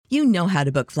You know how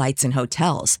to book flights and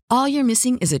hotels. All you're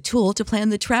missing is a tool to plan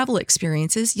the travel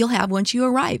experiences you'll have once you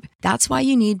arrive. That's why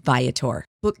you need Viator.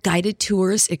 Book guided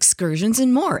tours, excursions,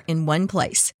 and more in one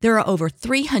place. There are over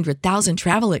 300,000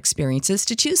 travel experiences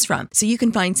to choose from, so you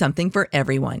can find something for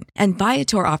everyone. And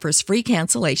Viator offers free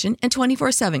cancellation and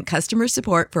 24/7 customer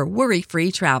support for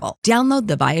worry-free travel. Download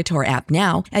the Viator app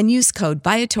now and use code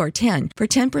Viator10 for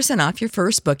 10% off your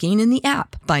first booking in the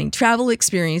app. Find travel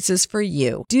experiences for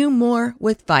you. Do more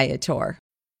with Viator.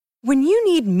 When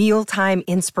you need mealtime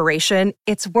inspiration,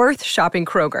 it's worth shopping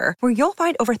Kroger, where you'll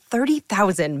find over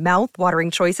 30,000 mouth-watering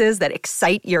choices that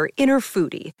excite your inner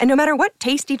foodie. And no matter what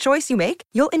tasty choice you make,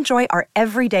 you'll enjoy our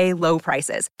everyday low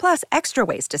prices, plus extra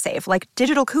ways to save, like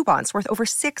digital coupons worth over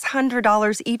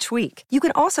 $600 each week. You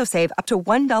can also save up to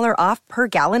 $1 off per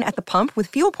gallon at the pump with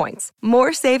fuel points.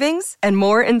 More savings and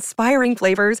more inspiring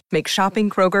flavors make shopping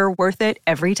Kroger worth it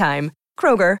every time.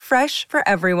 Kroger, fresh for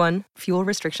everyone. Fuel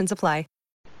restrictions apply.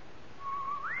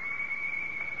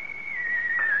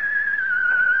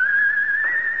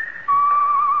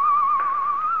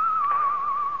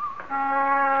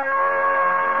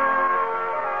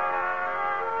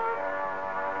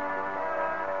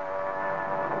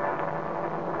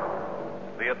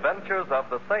 The Adventures of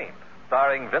the Saint,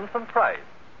 starring Vincent Price.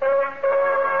 The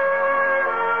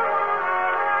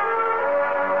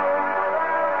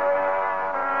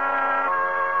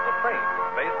Saint,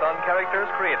 based on characters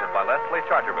created by Leslie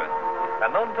Charteris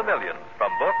and known to millions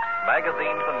from books,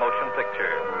 magazines, and motion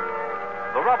pictures.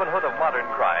 The Robin Hood of modern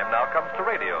crime now comes to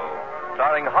radio,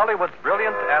 starring Hollywood's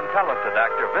brilliant and talented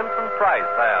actor Vincent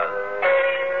Price as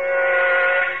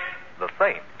The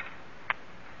Saint.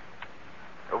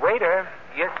 Waiter.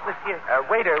 Yes, monsieur.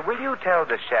 Waiter, will you tell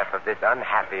the chef of this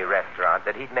unhappy restaurant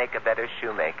that he'd make a better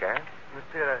shoemaker?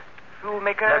 Monsieur,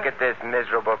 shoemaker? Look at this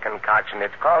miserable concoction.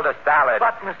 It's called a salad.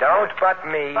 But, monsieur... Don't but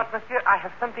me. But, monsieur, I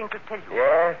have something to tell you.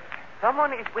 Yes?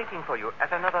 Someone is waiting for you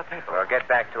at another table. Well, get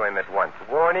back to him at once.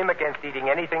 Warn him against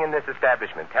eating anything in this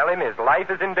establishment. Tell him his life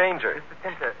is in danger. Mr.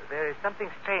 Temple, there is something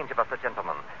strange about the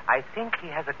gentleman. I think he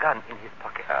has a gun in his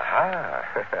pocket.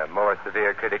 Aha. More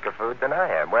severe critic of food than I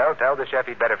am. Well, tell the chef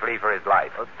he'd better flee for his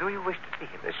life. Oh, do you wish to see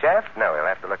him? The chef? No, he'll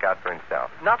have to look out for himself.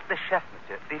 Not the chef,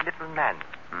 monsieur. The little man.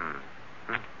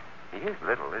 He is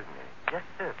little, isn't he? Yes,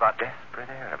 sir, but... Desperate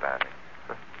air about it.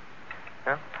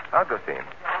 Well, I'll go see him.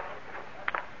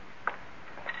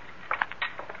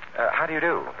 How do you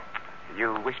do?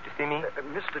 You wish to see me?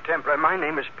 Mr. Templar, my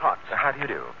name is Potts. How do you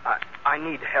do? I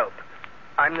need help.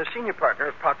 I'm the senior partner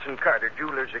of Potts & Carter,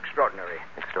 Jewelers Extraordinary.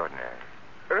 Extraordinary.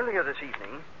 Earlier this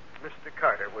evening, Mr.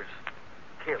 Carter was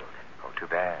killed. Oh, too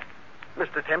bad.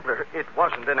 Mr. Templar, it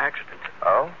wasn't an accident.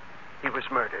 Oh? He was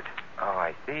murdered. Oh,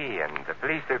 I see. And the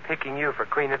police are picking you for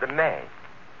Queen of the May.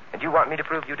 And you want me to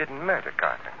prove you didn't murder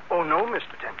Carter? Oh, no,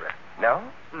 Mr. Templar. No?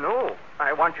 No.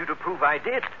 I want you to prove I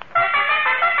did.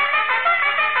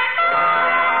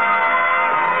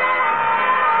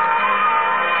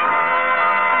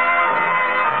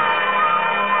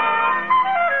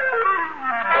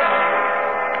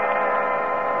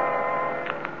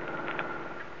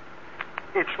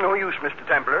 It's no use, Mr.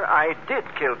 Templar. I did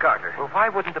kill Carter. Well, why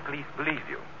wouldn't the police believe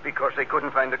you? Because they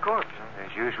couldn't find the corpse. Well,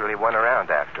 there's usually one around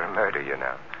after a murder, you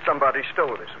know. Somebody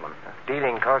stole this one.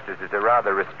 Stealing corpses is a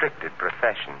rather restricted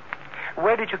profession.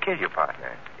 Where did you kill your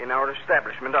partner? In our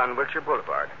establishment on Wilshire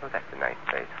Boulevard. Oh, that's a nice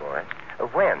place for it.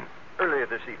 When? Earlier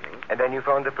this evening. And then you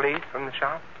phoned the police from the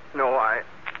shop? No, I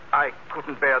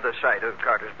couldn't bear the sight of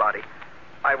Carter's body.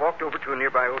 I walked over to a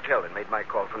nearby hotel and made my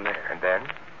call from there. And then?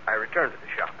 I returned to the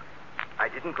shop. I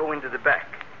didn't go into the back.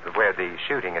 Where the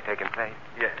shooting had taken place?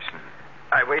 Yes.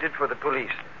 I waited for the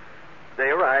police. They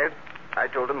arrived. I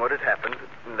told them what had happened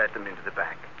and led them into the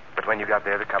back. But when you got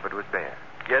there, the cupboard was bare.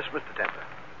 Yes, Mr. Templar.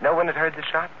 No one had heard the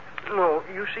shot? No,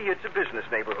 you see, it's a business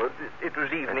neighborhood. It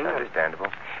was evening. That's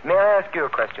understandable. May I ask you a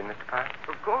question, Mr. Park?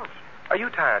 Of course. Are you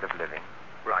tired of living?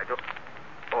 Right.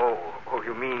 Oh,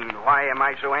 you mean, why am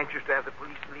I so anxious to have the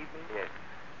police believe me? Yes.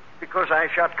 Because I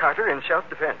shot Carter in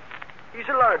self-defense. He's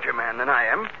a larger man than I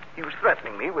am. He was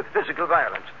threatening me with physical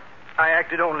violence. I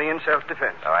acted only in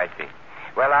self-defense. Oh, I see.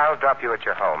 Well, I'll drop you at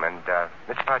your home, and,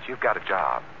 Mr. Potts, you've got a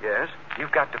job. Yes?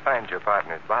 You've got to find your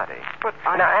partner's body. But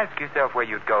Now, ask yourself where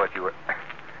you'd go if you were...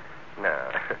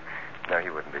 No, he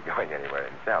wouldn't be going anywhere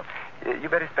himself. You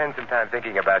better spend some time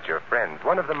thinking about your friends.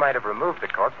 One of them might have removed the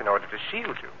corpse in order to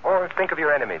shield you. Or think of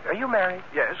your enemies. Are you married?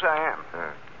 Yes, I am.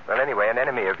 Well, anyway, an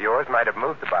enemy of yours might have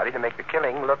moved the body to make the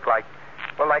killing look like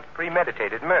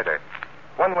premeditated murder.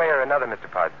 One way or another, Mr.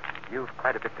 Potts, you've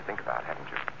quite a bit to think about, haven't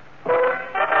you?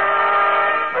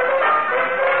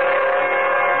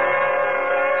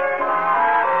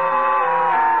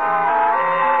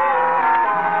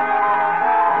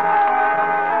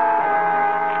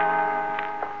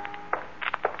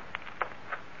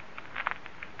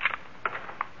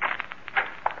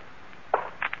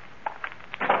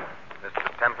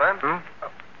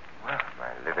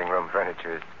 home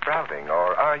furniture is sprouting,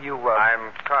 or are you,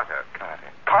 I'm Carter.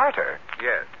 Carter?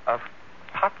 Yes, Of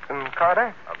Potts and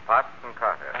Carter? of Potts and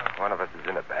Carter. Oh, one of us is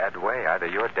in a bad way. Either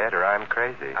you're dead or I'm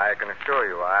crazy. I can assure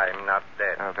you I'm not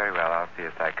dead. Oh, very well. I'll see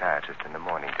a psychiatrist in the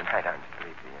morning. Tonight I'm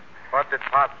sleepy. What did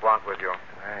Potts want with you?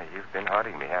 Well, you've been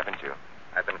haunting me, haven't you?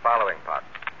 I've been following Potts.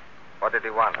 What did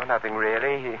he want? Oh, nothing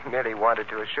really. He merely wanted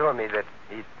to assure me that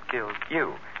he'd killed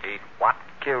you. He what?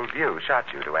 Killed you, shot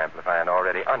you to amplify an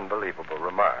already unbelievable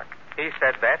remark. He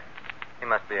said that? He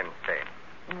must be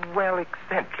insane. Well,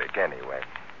 eccentric, anyway.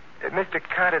 Mr.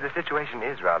 Carter, the situation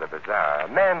is rather bizarre. A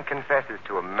man confesses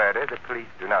to a murder. The police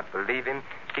do not believe him.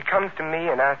 He comes to me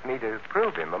and asks me to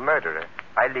prove him a murderer.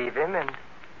 I leave him and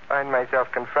find myself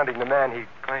confronting the man he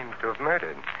claims to have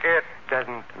murdered. It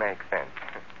doesn't make sense.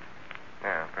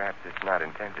 No, perhaps it's not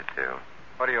intended to.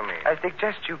 What do you mean? I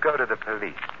suggest you go to the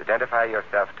police, identify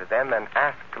yourself to them, and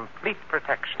ask complete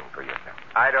protection for yourself.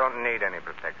 I don't need any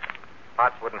protection.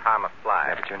 Potts wouldn't harm a fly.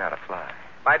 Yeah, but you're not a fly.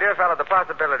 My dear fellow, the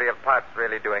possibility of Potts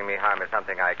really doing me harm is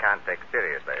something I can't take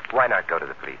seriously. Why not go to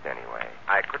the police anyway?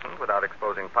 I couldn't without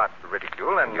exposing Potts to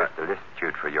ridicule and... Your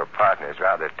solicitude for your partner is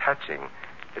rather touching,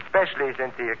 especially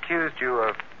since he accused you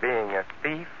of being a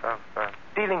thief, of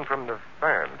stealing from the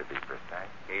firm, to be precise.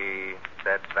 He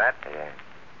said that? Yes.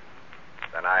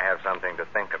 Then I have something to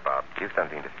think about. You've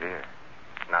something to fear.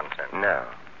 Nonsense. No.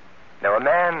 No, a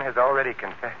man has already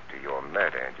confessed to your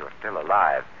murder, and you're still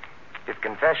alive. His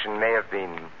confession may have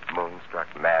been moonstruck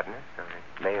madness, or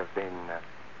it may have been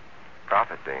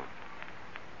prophecy.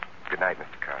 Good night,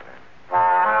 Mr. Carter.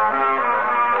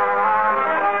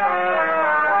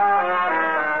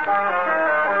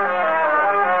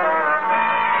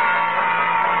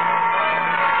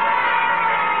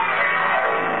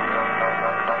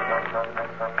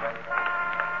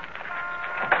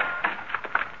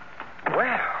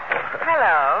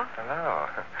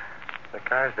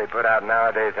 Cars they put out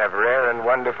nowadays have rare and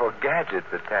wonderful gadgets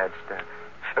attached.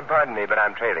 Pardon me, but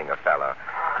I'm trailing a fellow.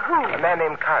 Who? A man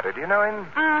named Carter. Do you know him?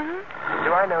 Mm-hmm.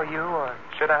 Do I know you, or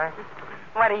should I?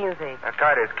 What do you think?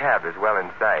 Carter's cab is well in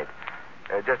sight.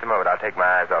 Just a moment. I'll take my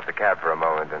eyes off the cab for a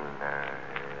moment, and...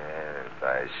 yes,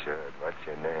 I should. What's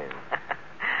your name?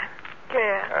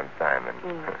 Claire. I'm Simon.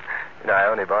 You know, I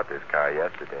only bought this car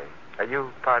yesterday. Are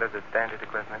you part of the standard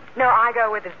equipment? No, I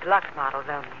go with the deluxe models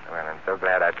only. Well, I'm so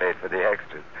glad I paid for the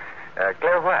extras.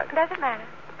 Claire, what? Doesn't matter.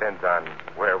 Depends on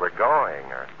where we're going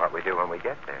or what we do when we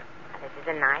get there. This is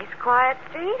a nice, quiet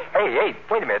street. Hey,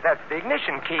 wait a minute. That's the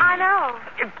ignition key. I know.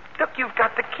 Look, you've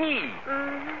got the key.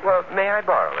 Mm-hmm. Well, may I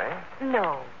borrow, eh?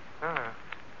 No.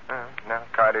 Oh, now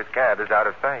Carter's cab is out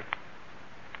of sight.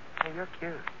 Oh, you're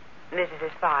cute. This is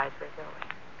as far as we're going.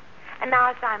 And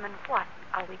now, Simon, what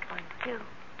are we going to do?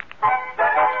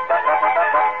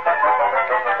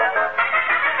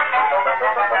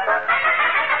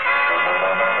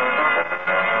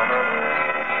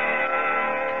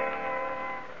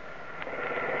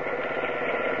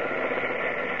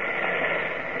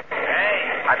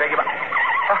 I beg your pardon.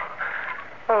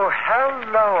 Oh,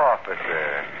 hello,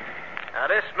 officer. Now,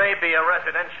 this may be a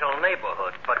residential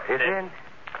neighborhood, but... Is it?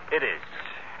 It is.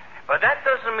 But that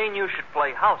doesn't mean you should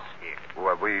play house here.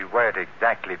 Well, we weren't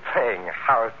exactly playing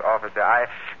house, officer. I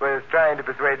was trying to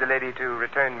persuade the lady to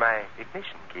return my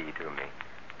ignition key to me.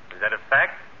 Is that a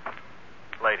fact?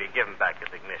 Lady, give him back his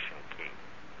ignition key.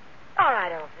 All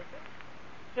right, officer.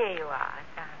 Here you are,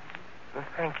 Simon. Well,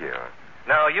 thank you.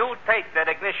 Now, you take that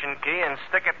ignition key and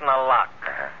stick it in the lock.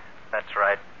 Uh-huh. That's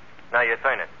right. Now you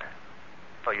turn it.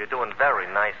 Oh, you're doing very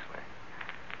nicely.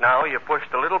 Now you push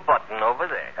the little button over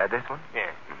there. This one?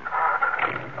 Yeah.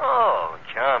 Oh,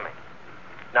 charming.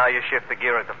 Now you shift the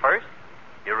gear into first.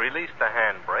 You release the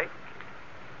handbrake.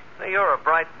 Now, you're a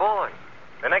bright boy.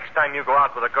 The next time you go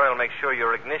out with a girl, make sure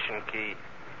your ignition key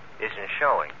isn't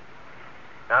showing.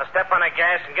 Now step on the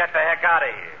gas and get the heck out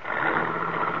of here.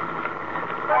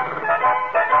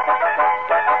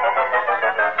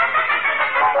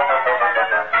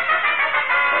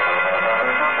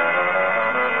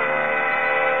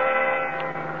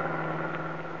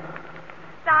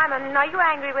 Simon, are you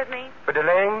angry with me? For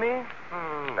delaying me?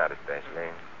 Not especially.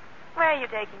 Where are you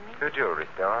taking me? To a jewelry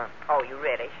store. Oh, you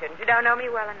really shouldn't. You don't know me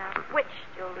well enough. Which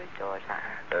jewelry store,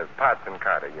 Simon? Potts and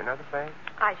Carter. You know the place?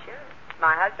 I should.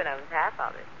 My husband owns half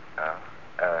of it.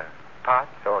 Oh.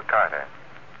 Potts or Carter?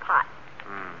 Pot.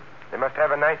 They must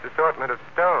have a nice assortment of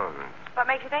stones. What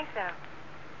makes you think so?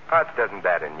 Potts doesn't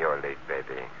bat in your league,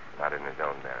 baby. Not in his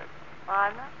own merit. Well,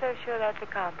 I'm not so sure that's a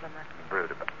compliment.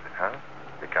 Brood about it, huh?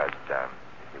 Because,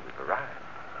 we've arrived.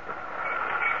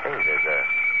 Hey, there's a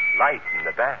light in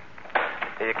the back.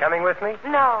 Are you coming with me?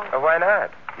 No. Oh, why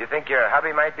not? You think your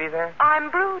hubby might be there?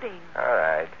 I'm brooding. All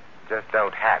right. Just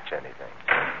don't hatch anything.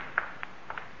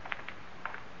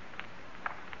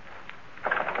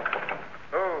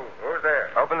 Who's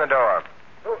there? Open the door.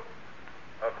 Who?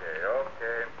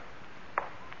 Okay.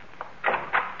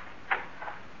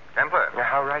 Templar. Now,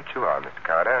 how right you are, Mr.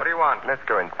 Carter. What do you want? Let's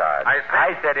go inside.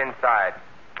 I said inside.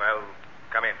 Well,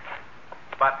 come in.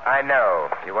 But I know.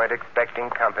 You weren't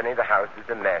expecting company. The house is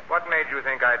a mess. what made you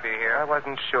think I'd be here? I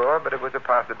wasn't sure, but it was a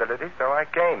possibility, so I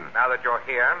came. Now that you're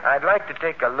here, I'd like to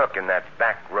take a look in that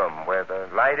back room where the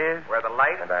light is. where the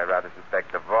light... And I rather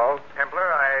suspect the vault.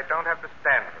 Templar, I don't have to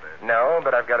stand for this. No,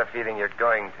 but I've got a feeling you're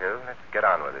going to. Let's get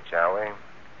on with it, shall we?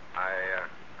 I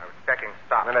was checking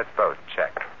stock. Well, let's both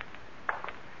check.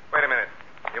 Wait a minute.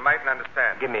 You mightn't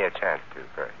understand. Give me a chance to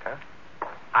first, huh?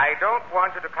 I don't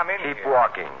want you to come in Keep here.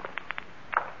 walking.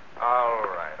 All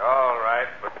right.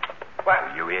 But... Well,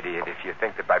 You idiot, if you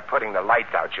think that by putting the lights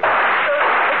out you...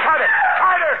 Carter!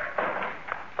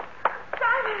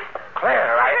 Simon!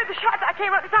 Claire, I heard the shots. I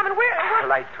came up to Simon. Where? The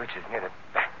light switch is near the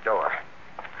back door.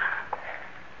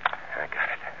 I got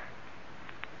it.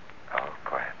 All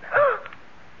quiet now.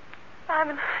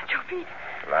 Simon, at your feet.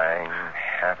 Lying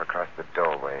half across the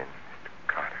doorway, Mr.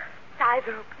 Carter. His eyes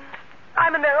are open.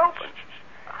 Simon, they're open.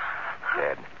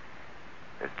 Dead.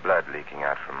 There's blood leaking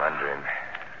out from under him.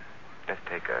 Let's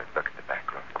take a look at the back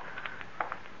room.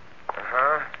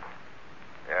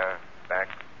 Yeah, back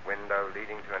window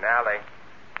leading to an alley.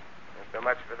 So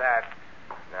much for that.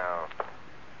 Now,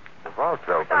 the vault's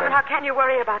open. Simon, how can you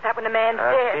worry about that when the man's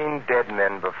I've dead? seen dead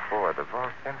men before. The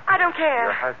vault's empty. I don't care.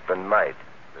 Your husband might.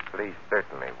 The police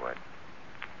certainly would.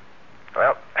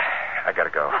 Well, I gotta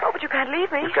go. Oh, but you can't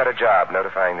leave me. You've got a job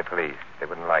notifying the police. They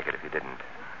wouldn't like it if you didn't.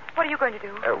 What are you going to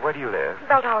do? Where do you live?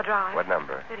 Bell Tower Drive. What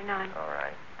number? 39. All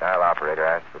right. Dial operator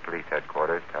asks for police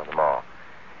headquarters. Tell them all.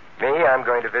 Me, I'm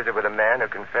going to visit with a man who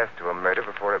confessed to a murder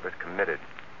before it was committed.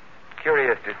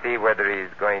 Curious to see whether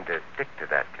he's going to stick to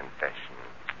that confession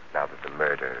now that the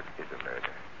murder is a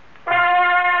murder.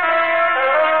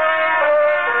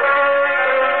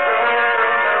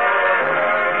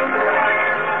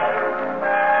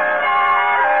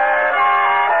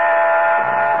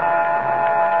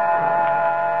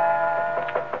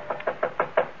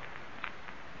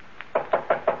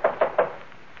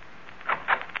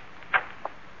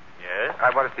 Yes? I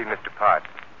want to see Mr. Potts.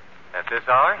 At this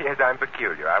hour? Yes, I'm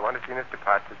peculiar. I want to see Mr.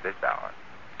 Potts at this hour.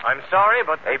 I'm sorry,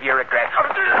 but... Save your regrets.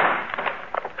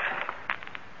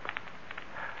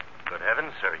 Good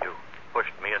heavens, sir, you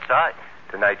pushed me aside.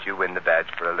 Tonight you win the badge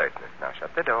for alertness. Now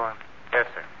shut the door. Yes,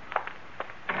 sir.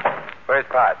 Where's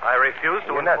Potts? I refuse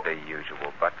to... You're not the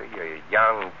usual butler. You're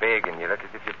young, big, and you look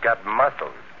as if you've got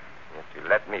muscles. Yet you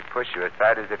let me push you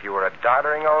aside as if you were a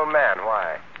doddering old man.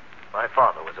 Why? My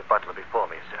father was a butler before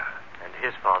me, sir, and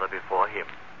his father before him.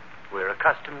 We're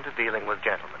accustomed to dealing with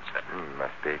gentlemen, sir.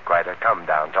 Must be quite a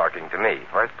come-down talking to me.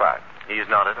 Where's Potts? He's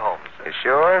not at home, sir. You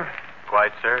sure?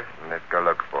 Quite, sir. Let's go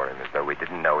look for him as though we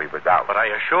didn't know he was out. But I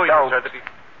assure you, Don't. sir, that he...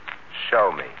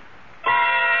 Show me.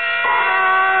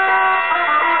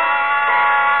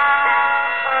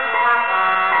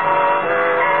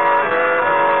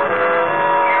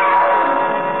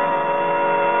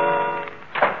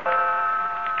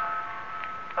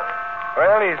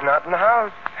 Well, he's not in the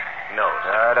house. No,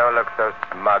 sir. Don't look so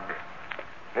smug.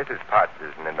 Mrs. Potts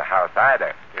isn't in the house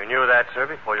either. You knew that, sir,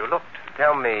 before you looked.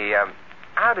 Tell me,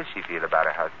 how does she feel about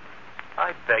her husband?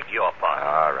 I beg your pardon.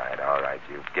 All right.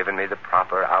 You've given me the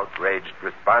proper outraged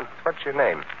response. What's your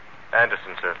name?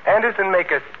 Anderson, sir. Anderson,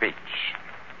 make a speech.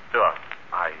 Sure.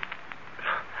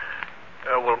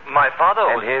 Well, my father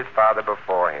And his father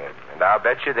before him. And I'll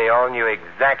bet you they all knew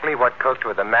exactly what cooked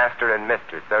with the master and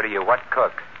mistress. So do you. What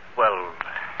cook? Well,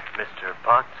 Mr.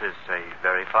 Potts is a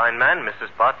very fine man.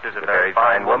 Mrs. Potts is a Very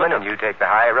fine woman, and you take the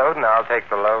high road, and I'll take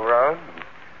the low road.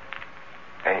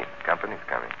 Hey, company's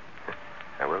coming.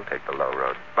 I will take the low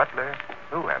road. Butler,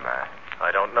 who am I?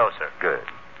 I don't know, sir. Good.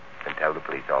 Then tell the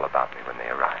police all about me when they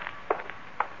arrive.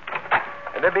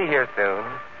 And they'll be here soon.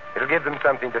 It'll give them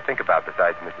something to think about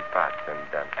besides Mrs. Potts. And,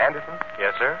 Anderson,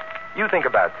 Yes, sir? you think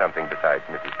about something besides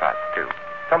Mrs. Potts, too.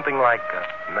 Something like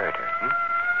murder,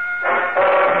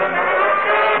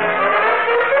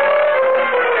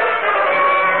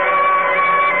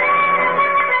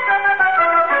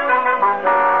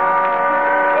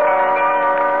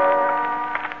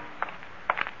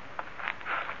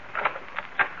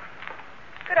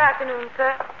 Good afternoon,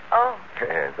 sir. Oh,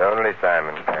 It's only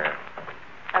Simon.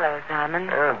 hello, Simon.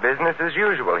 Business as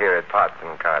usual here at Potts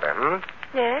and Carter,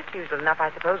 Yes, usual enough,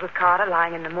 I suppose, with Carter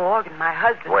lying in the morgue and my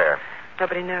husband. Where?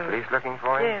 Nobody knows. Police looking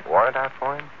for him? Yes. Warrant out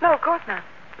for him? No, of course not.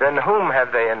 Then whom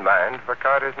have they in mind for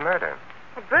Carter's murder?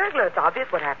 A burglar. It's obvious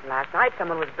what happened last night.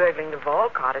 Someone was burgling the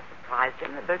vault. Carter surprised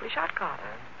him. The burglar shot Carter.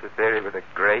 It's a theory with a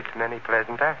great many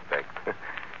pleasant aspects.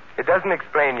 It doesn't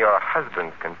explain your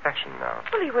husband's confession, though.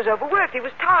 Well, he was overworked. He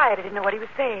was tired. I didn't know what he was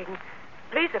saying.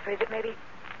 Police are afraid that maybe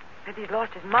he's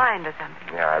lost his mind or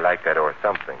something. Yeah, I like that or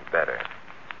something better.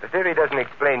 The theory doesn't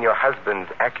explain your husband's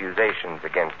accusations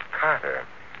against Carter.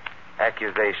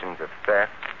 Accusations of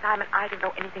theft. Simon, I don't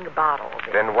know anything about all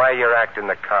this. Then why your act in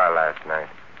the car last night?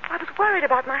 I was worried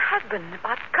about my husband,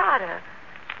 about Carter.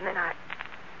 And then I've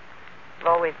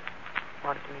always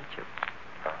wanted to meet you.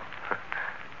 Oh.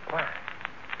 Why?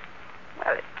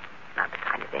 Well, it's not the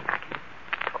kind of thing I can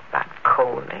talk about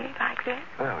coldly like this.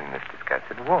 Well, we must discuss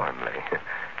it warmly.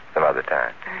 Some other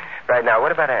time. Right now,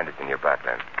 what about Anderson, your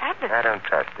butler? Anderson? I don't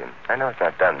trust him. I know it's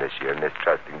not done this year,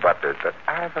 mistrusting butlers, but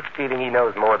I have a feeling he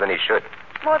knows more than he should.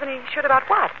 More than he should about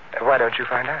what? Why don't you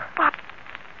find out? What?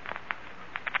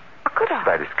 How could I?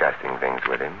 By discussing things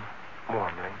with him,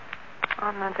 warmly.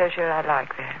 I'm not so sure I'd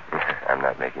like that. I'm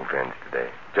not making friends today,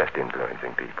 just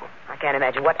influencing people. I can't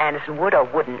imagine what Anderson would or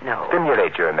wouldn't know.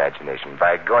 Stimulate your imagination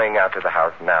by going out to the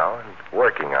house now and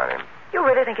working on him. You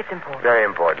really think it's important? Very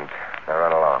important. Now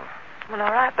run along. Well,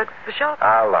 all right, but for sure.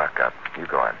 I'll lock up. You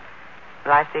go on.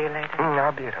 Will I see you later?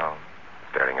 I'll be at home,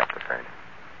 stirring up the furnace.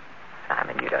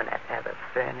 Simon, you don't have to have a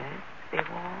furnace. Be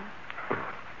warm.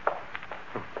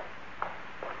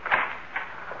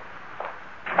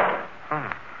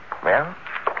 Well,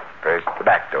 first the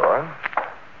back door.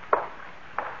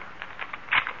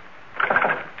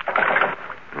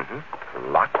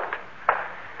 Locked.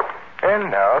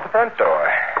 And now the front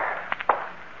door.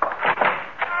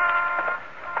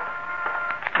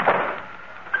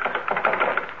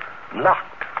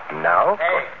 Locked. Now?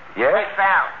 Hey. Yes? Hey,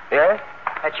 Sal. Yes?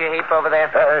 That's your heap over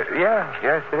there?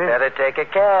 Yes, it is. Better take a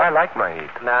cab. I like my heat.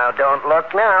 Now, don't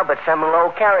look now, but some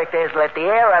low characters let the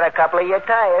air out a couple of your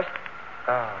tires.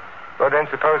 Oh. Well, then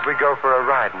suppose we go for a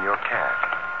ride in your cab.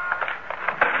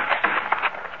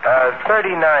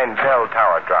 39 Bell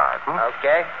Tower Drive.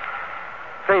 Okay.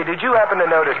 Say, did you happen to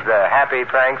notice the happy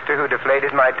prankster who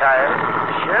deflated my tires?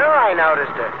 Sure, I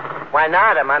noticed her. Why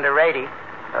not? I'm under 80.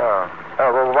 Oh,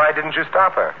 well, why didn't you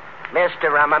stop her?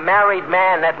 Mister, I'm a married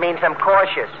man. That means I'm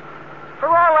cautious. For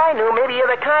all I knew, maybe you're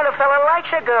the kind of fella likes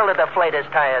a girl to deflate his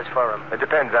tires for him. It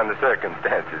depends on the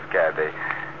circumstances, Cabby.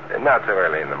 Not so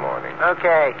early in the morning.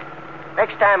 Okay.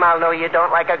 Next time I'll know you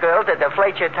don't like a girl to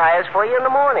deflate your tires for you in the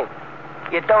morning.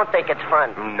 You don't think it's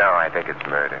fun? No, I think it's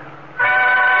murder.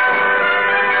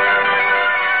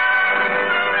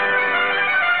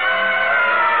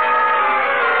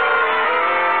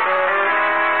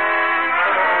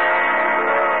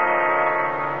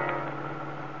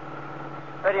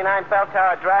 Bell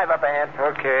Tower Drive up ahead.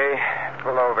 Okay.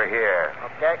 Pull over here.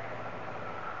 Okay.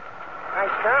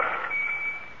 Nice stop.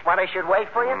 Want I should wait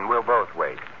for you? We'll both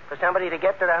wait. For somebody to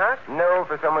get to the house? No,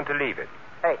 for someone to leave it.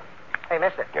 Hey,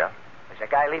 mister. Yeah? There's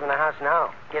a guy leaving the house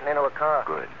now, getting into a car.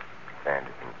 Good.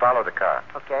 Anderson, follow the car.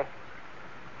 Okay.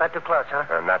 Not too close,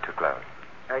 huh? Not too close.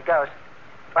 There he goes.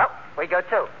 Well, we go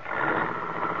too.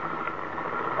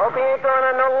 Hope he ain't going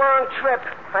on no long trip.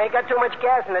 I ain't got too much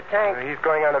gas in the tank. He's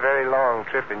going on a very long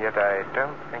trip, and yet I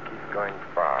don't think he's going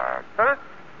far. Huh?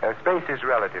 Space is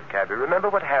relative, Cabby. Remember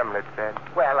what Hamlet said?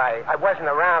 Well, I wasn't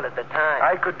around at the time.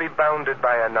 I could be bounded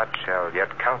by a nutshell,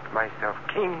 yet count myself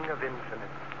king of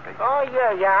infinite space. Oh,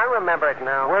 yeah, I remember it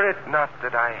now. Were it not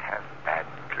that I have bad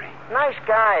dreams. Nice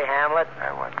guy, Hamlet.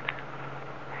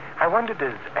 I wonder,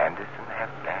 does Anderson have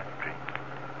bad dreams?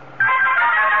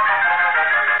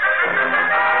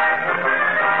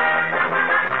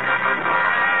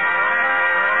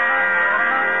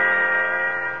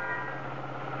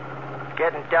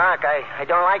 Getting dark. I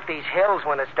don't like these hills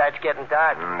when it starts getting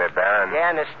dark. They're barren. Yeah,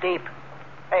 and they're steep.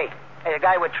 Hey, the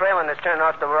guy we're trailing is turning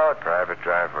off the road. Private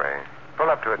driveway.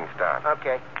 Pull up to it and stop.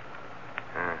 Okay.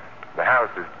 The house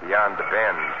is beyond the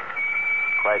bend,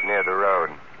 quite near the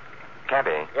road.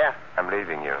 Cabby. Yeah? I'm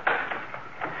leaving you.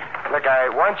 Look, I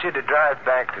want you to drive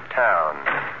back to town.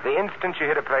 The instant you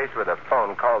hit a place with a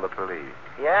phone, call the police.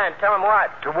 Yeah, and tell them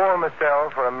what? To warm a cell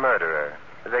for a murderer.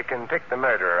 They can pick the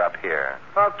murderer up here.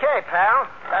 Okay, pal.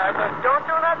 Don't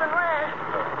do nothing rash.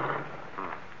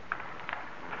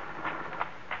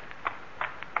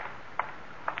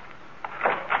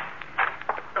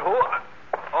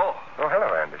 Oh,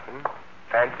 hello, Anderson.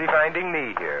 Fancy finding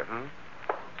me here,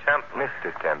 Temp.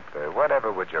 Mr. Temper,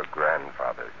 whatever would your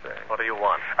grandfather say? What do you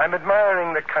want? I'm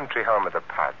admiring the country home of the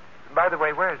Potts. By the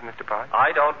way, where is Mr. Potts?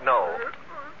 I don't know.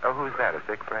 Oh, who's that, a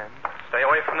sick friend? Stay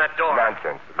away from that door.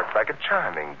 Nonsense. It looks like a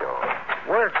charming door.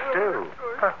 Works, too.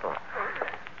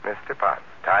 Mr. Potts,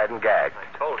 tied and gagged.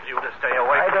 I told you to stay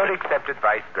away I from don't me. accept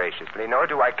advice graciously, nor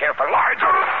do I care for large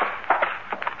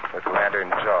with lantern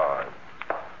jaws.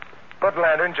 But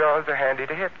lantern jaws are handy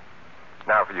to hit.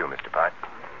 Now for you, Mr. Potts.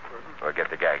 We'll get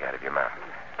the gag out of your mouth.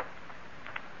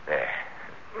 There.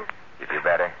 You feel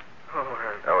better?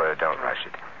 Oh, don't rush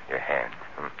it. Your hands.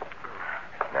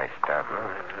 Nice stuff.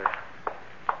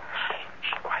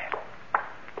 Shh, quiet.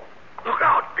 Look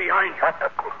out behind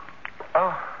you.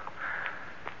 Oh,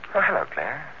 hello,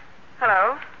 Claire.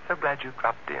 Hello. So glad you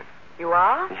dropped in. You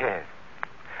are? Yes.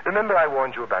 Remember I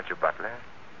warned you about your butler?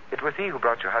 It was he who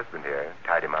brought your husband here,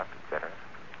 tied him up, etc.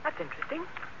 That's interesting.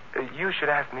 You should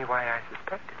ask me why I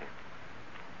suspected him.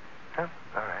 Oh,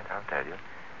 all right, I'll tell you.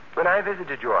 When I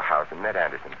visited your house and met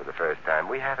Anderson for the first time,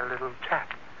 we had a little chat,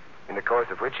 in the course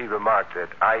of which he remarked that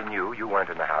I knew you weren't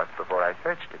in the house before I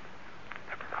searched it.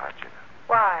 That was odd, you know.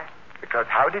 Why? Because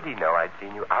how did he know I'd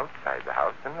seen you outside the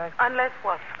house unless... Unless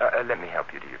what? Let me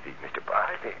help you to your feet, Mr.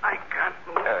 Potts. I can't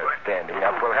move. Standing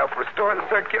up will help restore the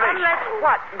circulation. Unless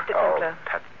what, Mr. Templar?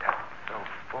 Oh, tut. So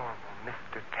formal,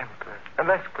 Mr. Templar.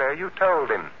 Unless, Claire, you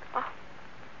told him. Oh.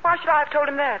 Why should I have told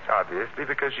him that? Obviously,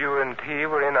 because you and he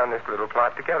were in on this little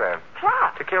plot together.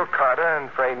 Plot? To kill Carter and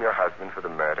frame your husband for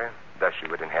the murder. Thus you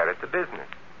would inherit the business.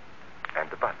 And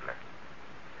the butler.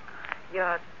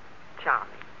 You're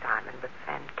charming, Simon, but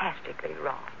fantastically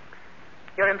wrong.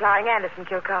 You're implying Anderson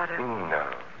killed Carter. No.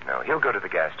 He'll go to the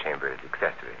gas chamber as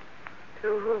accessory.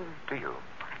 To whom? To you.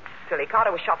 Silly.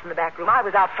 Carter was shot from the back room. I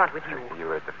was out front with you. You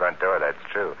were at the front door, that's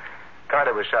true.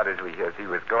 Carter was shot as he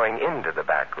was going into the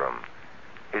back room.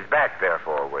 His back,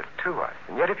 therefore, was to us.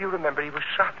 And yet, if you remember, he was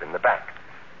shot in the back.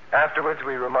 Afterwards,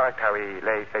 we remarked how he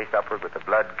lay face upward with the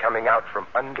blood coming out from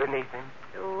underneath him.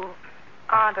 You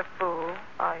aren't a fool,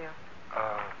 are you?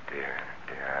 Oh, dear.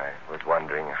 I was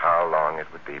wondering how long it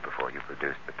would be before you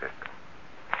produced the pistol.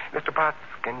 Mr. Potts,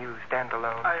 can you stand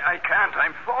alone? I can't.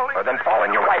 I'm falling. Oh, then fall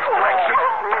in your wife's direction.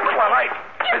 Well,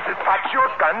 Mrs. Potts, your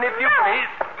gun, if you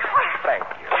please. Thank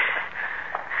you.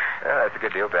 Well, that's a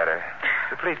good deal better.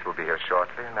 The police will be here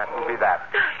shortly, and that will be that.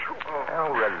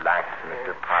 Oh, relax,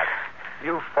 Mr. Potts.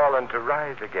 You've fallen to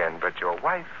rise again, but your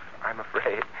wife, I'm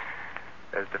afraid,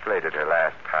 has deflated her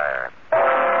last tire.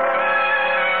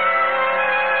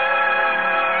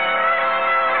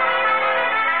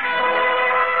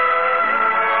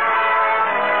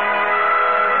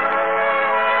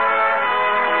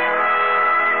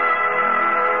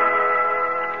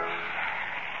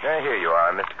 Here you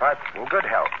are, Mr. Potts, in good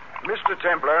health. Mr.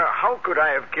 Templar, how could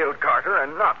I have killed Carter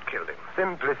and not killed him?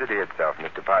 Simplicity itself,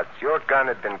 Mr. Potts. Your gun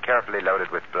had been carefully loaded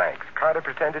with blanks. Carter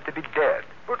pretended to be dead.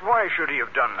 But why should he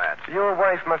have done that? Your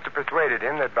wife must have persuaded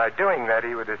him that by doing that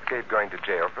he would escape going to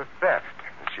jail for theft.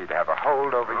 She'd have a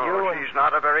hold over you. She's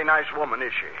not a very nice woman,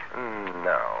 is she?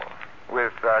 No.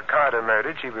 With Carter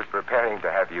murdered, she was preparing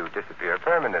to have you disappear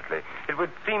permanently. It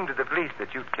would seem to the police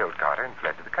that you'd killed Carter and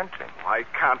fled to the country. I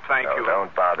can't thank you.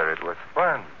 Don't bother. It was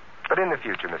fun. But in the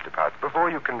future, Mr. Potts, before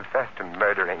you confess to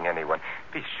murdering anyone,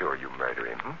 be sure you murder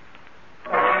him.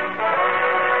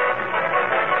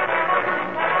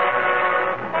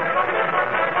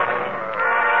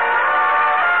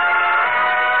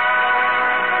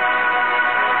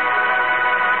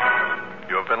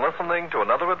 Listening to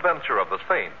another adventure of the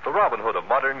Saint, the Robin Hood of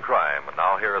modern crime. And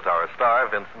now here is our star,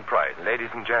 Vincent Price.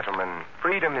 Ladies and gentlemen,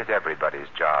 freedom is everybody's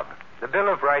job. The Bill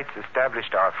of Rights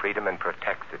established our freedom and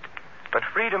protects it. But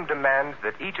freedom demands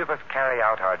that each of us carry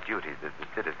out our duties as a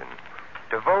citizen.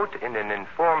 To vote in an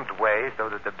informed way so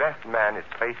that the best man is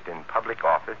placed in public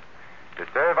office, to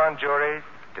serve on juries,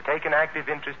 to take an active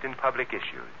interest in public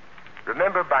issues.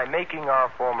 Remember, by making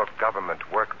our form of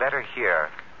government work better here,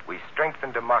 we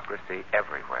strengthen democracy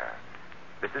everywhere.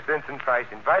 This is Vincent Price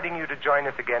inviting you to join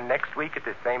us again next week at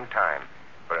the same time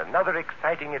for another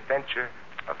exciting adventure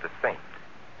of the Saint.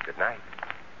 Good night.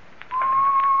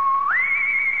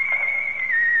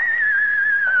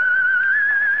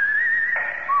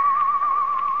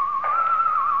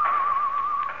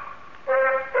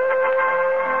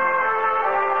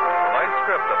 Tonight's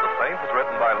script of The Saint was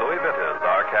written by Louis Vittes.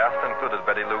 Our cast included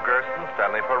Betty Lou Gerson,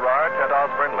 Stanley Farrar, Ted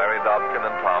Osborne, Larry Dobkin,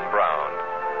 and Tom Brown.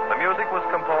 The music was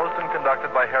composed and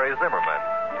conducted by Harry Zimmerman.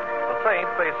 The Saint,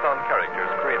 based on characters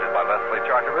created by Leslie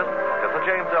Charteris, is a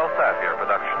James L. Safier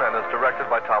production and is directed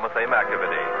by Thomas A.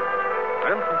 McAvity.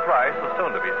 Vincent Price is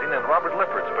soon to be seen in Robert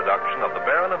Lippard's production of The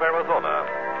Baron of Arizona.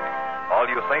 All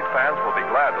you Saint fans will be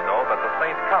glad to know that the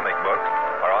Saint comic books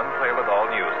are on sale at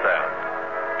all newsstands.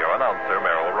 Your announcer,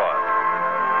 Merrill Ross.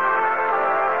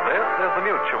 This is the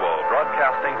Mutual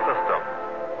Broadcasting System.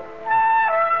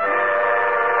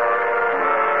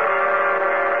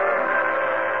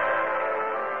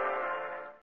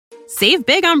 Save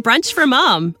big on brunch for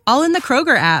mom, all in the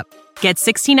Kroger app. Get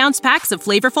 16-ounce packs of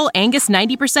flavorful Angus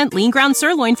 90% lean ground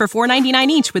sirloin for $4.99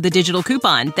 each with a digital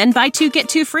coupon. Then buy 2, get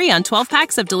 2 free on 12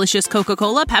 packs of delicious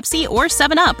Coca-Cola, Pepsi, or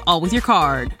 7-Up, all with your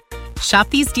card. Shop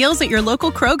these deals at your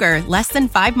local Kroger, less than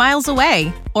 5 miles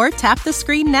away. Or tap the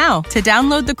screen now to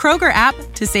download the Kroger app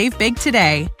to save big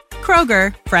today.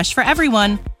 Kroger, fresh for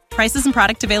everyone. Prices and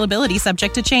product availability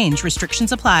subject to change.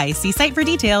 Restrictions apply. See site for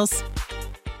details.